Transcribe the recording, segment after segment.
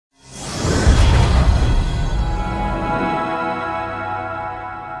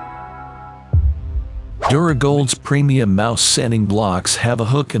Dura-Gold's premium mouse sanding blocks have a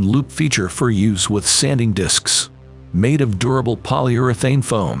hook and loop feature for use with sanding discs. Made of durable polyurethane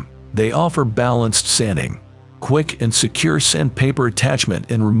foam, they offer balanced sanding. Quick and secure sandpaper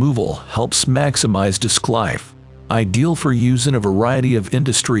attachment and removal helps maximize disc life. Ideal for use in a variety of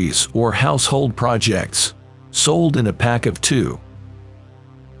industries or household projects. Sold in a pack of 2.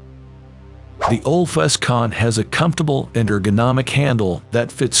 The OLFA has a comfortable and ergonomic handle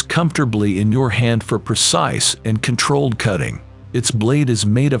that fits comfortably in your hand for precise and controlled cutting. Its blade is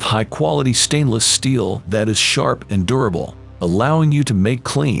made of high-quality stainless steel that is sharp and durable, allowing you to make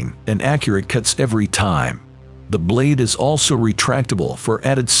clean and accurate cuts every time. The blade is also retractable for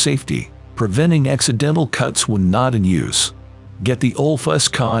added safety, preventing accidental cuts when not in use. Get the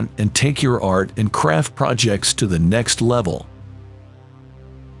OLFA and take your art and craft projects to the next level.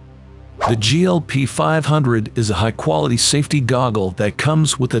 The GLP500 is a high-quality safety goggle that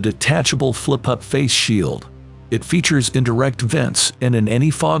comes with a detachable flip-up face shield. It features indirect vents and an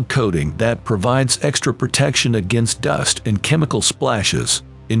anti-fog coating that provides extra protection against dust and chemical splashes,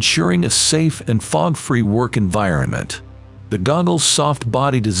 ensuring a safe and fog-free work environment. The goggle's soft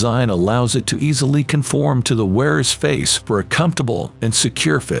body design allows it to easily conform to the wearer's face for a comfortable and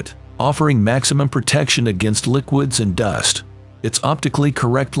secure fit, offering maximum protection against liquids and dust. Its optically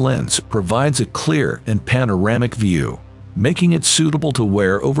correct lens provides a clear and panoramic view, making it suitable to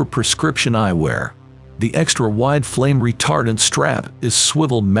wear over prescription eyewear. The extra-wide flame retardant strap is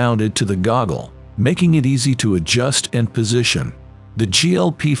swivel-mounted to the goggle, making it easy to adjust and position. The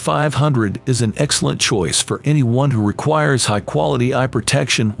GLP500 is an excellent choice for anyone who requires high-quality eye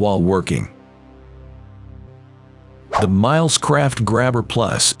protection while working. The Milescraft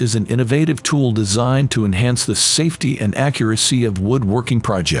GrabberPLUS is an innovative tool designed to enhance the safety and accuracy of woodworking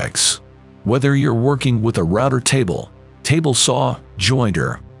projects. Whether you're working with a router table, table saw,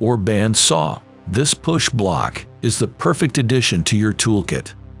 jointer, or band saw, this push block is the perfect addition to your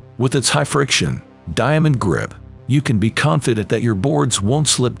toolkit. With its high-friction, diamond grip, you can be confident that your boards won't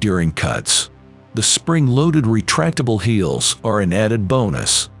slip during cuts. The spring-loaded retractable heels are an added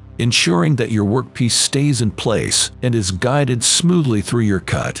bonus, ensuring that your workpiece stays in place and is guided smoothly through your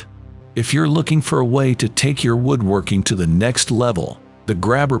cut. If you're looking for a way to take your woodworking to the next level, the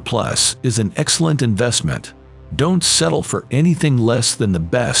GrabberPLUS is an excellent investment. Don't settle for anything less than the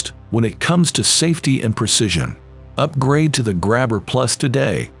best when it comes to safety and precision. Upgrade to the GrabberPLUS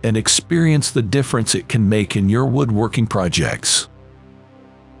today and experience the difference it can make in your woodworking projects.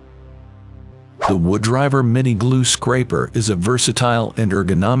 The Woodriver Mini Glue Scraper is a versatile and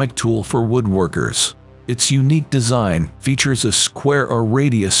ergonomic tool for woodworkers. Its unique design features a square or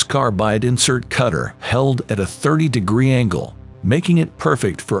radius carbide insert cutter held at a 30-degree angle, making it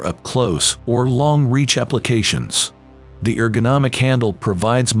perfect for up-close or long-reach applications. The ergonomic handle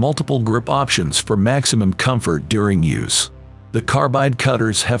provides multiple grip options for maximum comfort during use. The carbide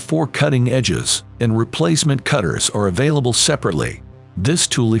cutters have 4 cutting edges, and replacement cutters are available separately. This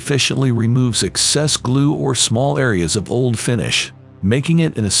tool efficiently removes excess glue or small areas of old finish, making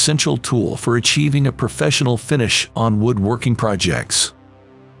it an essential tool for achieving a professional finish on woodworking projects.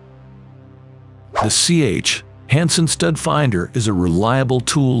 The Hanson Stud Finder is a reliable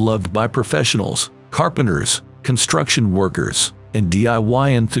tool loved by professionals, carpenters, construction workers, and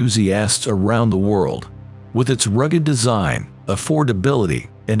DIY enthusiasts around the world. With its rugged design, affordability,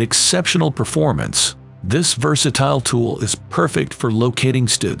 and exceptional performance, this versatile tool is perfect for locating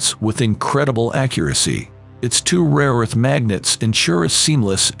studs with incredible accuracy. Its 2 rare earth magnets ensure a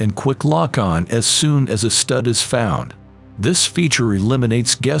seamless and quick lock-on as soon as a stud is found. This feature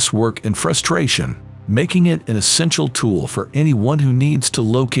eliminates guesswork and frustration, making it an essential tool for anyone who needs to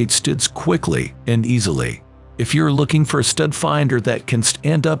locate studs quickly and easily. If you're looking for a stud finder that can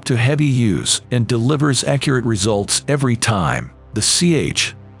stand up to heavy use and delivers accurate results every time,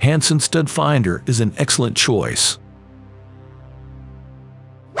 the Hanson Stud Finder is an excellent choice.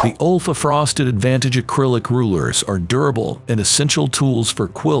 The OLFA Frosted Advantage acrylic rulers are durable and essential tools for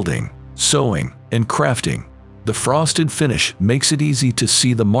quilting, sewing, and crafting. The frosted finish makes it easy to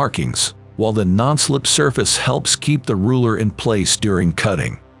see the markings, while the non-slip surface helps keep the ruler in place during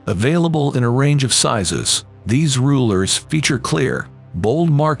cutting. Available in a range of sizes, these rulers feature clear,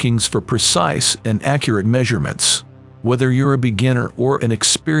 bold markings for precise and accurate measurements. Whether you're a beginner or an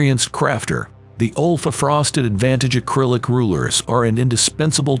experienced crafter, the OLFA Frosted Advantage acrylic rulers are an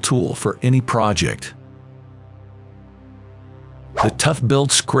indispensable tool for any project. The Toughbuilt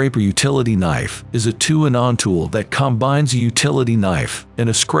Scraper Utility Knife is a two-in-one tool that combines a utility knife and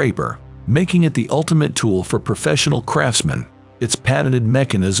a scraper, making it the ultimate tool for professional craftsmen. Its patented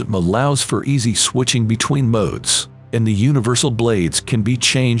mechanism allows for easy switching between modes, and the universal blades can be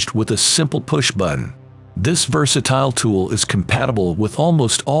changed with a simple push button. This versatile tool is compatible with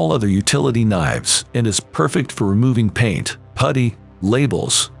almost all other utility knives and is perfect for removing paint, putty,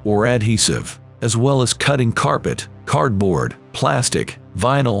 labels, or adhesive, as well as cutting carpet, cardboard, plastic,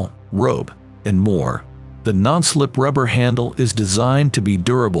 vinyl, rope, and more. The non-slip rubber handle is designed to be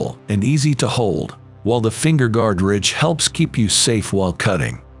durable and easy to hold, while the finger guard ridge helps keep you safe while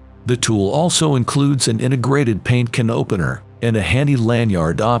cutting. The tool also includes an integrated paint can opener and a handy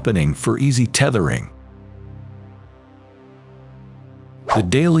lanyard opening for easy tethering. The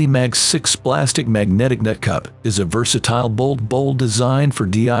Dailymag 6 plastic magnetic nut cup is a versatile bowl designed for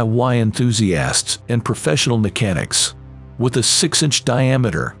DIY enthusiasts and professional mechanics. With a 6-inch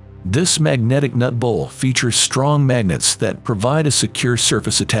diameter, this magnetic nut bowl features strong magnets that provide a secure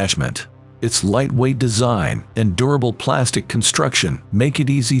surface attachment. Its lightweight design and durable plastic construction make it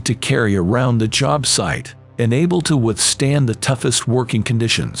easy to carry around the job site and able to withstand the toughest working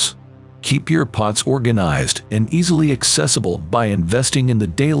conditions. Keep your pots organized and easily accessible by investing in the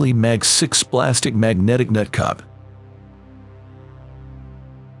Dailymag 6 plastic magnetic nut cup.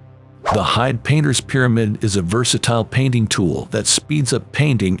 The Hide Painter's Pyramid is a versatile painting tool that speeds up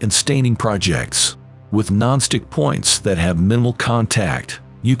painting and staining projects. With non-stick points that have minimal contact,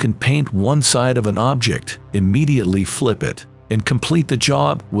 you can paint one side of an object, immediately flip it, and complete the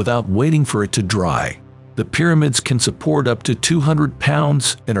job without waiting for it to dry. The pyramids can support up to 200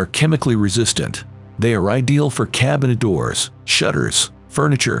 pounds and are chemically resistant. They are ideal for cabinet doors, shutters,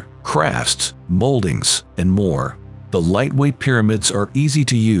 furniture, crafts, moldings, and more. The lightweight pyramids are easy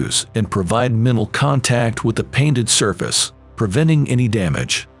to use and provide minimal contact with the painted surface, preventing any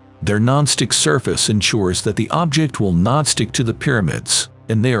damage. Their non-stick surface ensures that the object will not stick to the pyramids,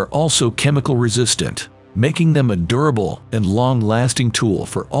 and they are also chemical resistant, making them a durable and long-lasting tool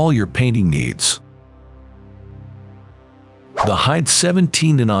for all your painting needs. The Hide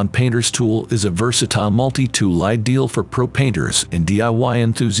 17-in-on Painter's Tool is a versatile multi-tool ideal for pro painters and DIY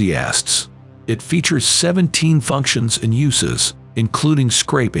enthusiasts. It features 17 functions and uses, including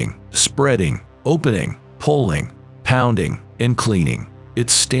scraping, spreading, opening, pulling, pounding, and cleaning.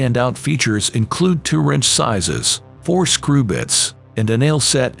 Its standout features include 2-wrench sizes, 4 screw bits, and a nail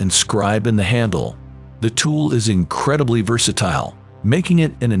set and scribe in the handle. The tool is incredibly versatile, making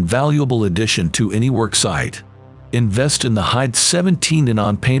it an invaluable addition to any work site. Invest in the Hide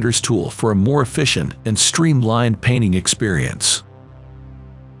 17-in-on Painter's Tool for a more efficient and streamlined painting experience.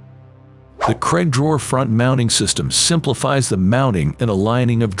 The Kreg Drawer Front Mounting System simplifies the mounting and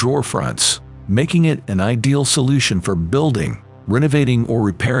aligning of drawer fronts, making it an ideal solution for building, renovating, or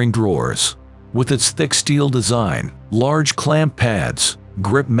repairing drawers. With its thick steel design, large clamp pads,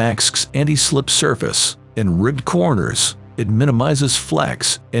 grip masks, anti-slip surface, and ribbed corners, it minimizes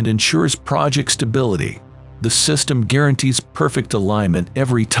flex and ensures project stability. The system guarantees perfect alignment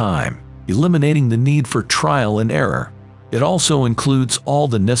every time, eliminating the need for trial and error. It also includes all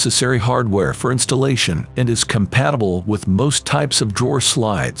the necessary hardware for installation and is compatible with most types of drawer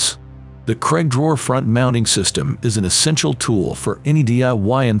slides. The Kreg Drawer Front Mounting System is an essential tool for any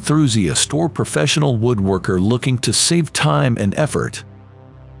DIY enthusiast or professional woodworker looking to save time and effort.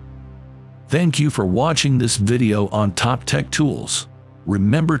 Thank you for watching this video on Top Tech Tools.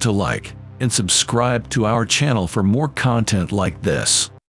 Remember to like and subscribe to our channel for more content like this.